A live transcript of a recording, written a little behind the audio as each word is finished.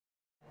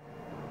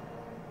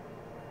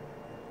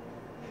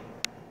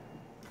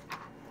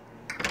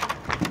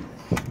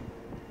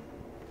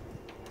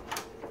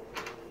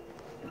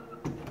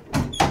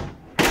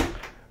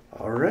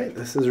Alright,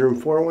 this is room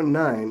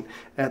 419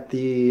 at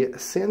the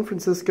San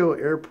Francisco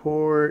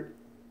Airport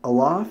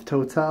Aloft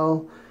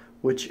Hotel,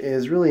 which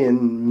is really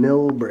in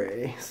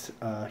Milbrae,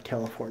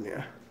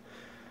 California,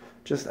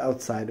 just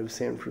outside of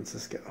San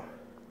Francisco.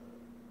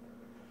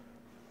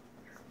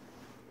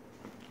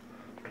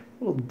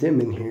 A little dim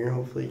in here,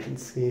 hopefully you can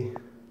see.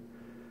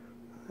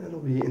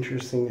 It'll be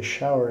interesting to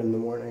shower in the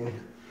morning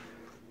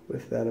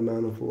with that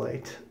amount of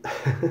light.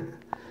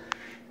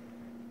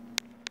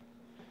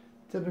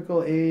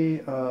 Typical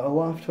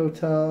Aloft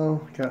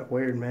Hotel. Got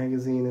Wired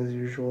magazine as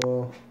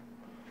usual.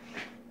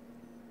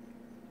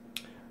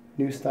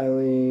 New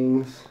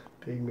stylings.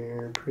 Big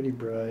mirror, pretty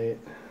bright.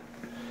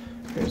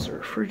 There's a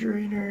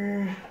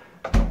refrigerator.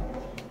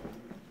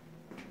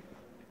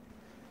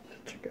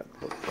 Check out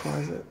the little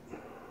closet.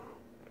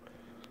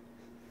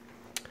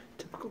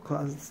 Typical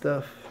closet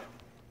stuff.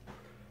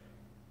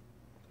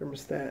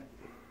 Thermostat.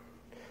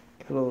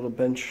 Got a little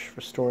bench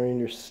for storing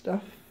your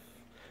stuff.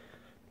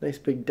 Nice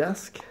big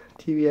desk.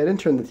 TV. I didn't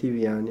turn the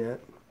TV on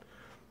yet.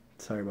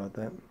 Sorry about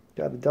that.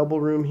 Got a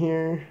double room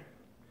here.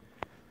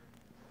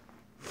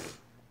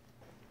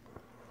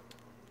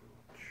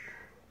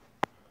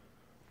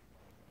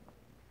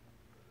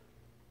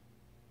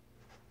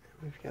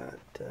 We've got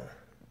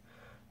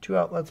 2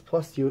 outlets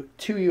plus 2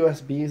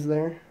 USBs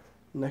there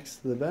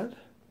next to the bed.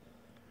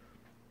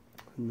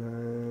 And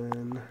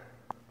then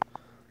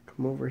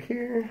come over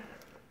here.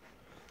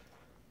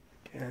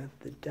 Got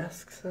the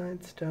desk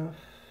side stuff.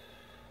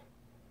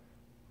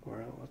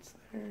 More outlets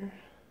there.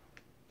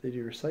 They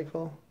do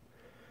recycle.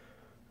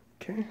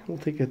 Okay, we'll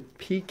take a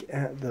peek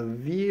at the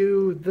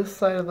view. This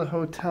side of the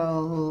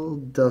hotel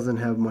doesn't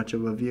have much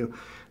of a view.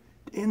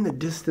 In the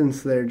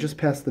distance there, just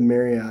past the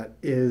Marriott,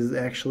 is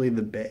actually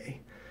the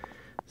bay.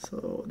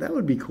 So that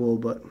would be cool,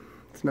 but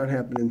it's not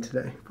happening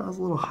today. If I was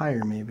a little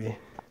higher, maybe.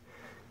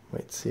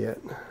 Might see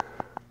it.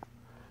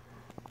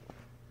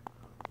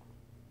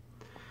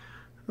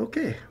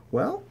 Okay,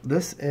 well,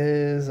 this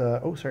is,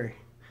 oh, sorry.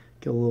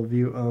 Get a little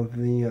view of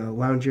the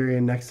lounge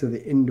area next to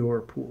the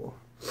indoor pool.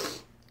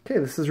 Okay,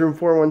 this is room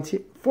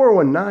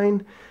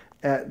 419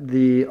 at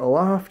the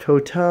Aloft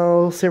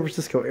Hotel, San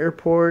Francisco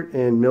Airport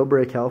in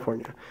Milbrae,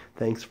 California.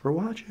 Thanks for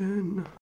watching.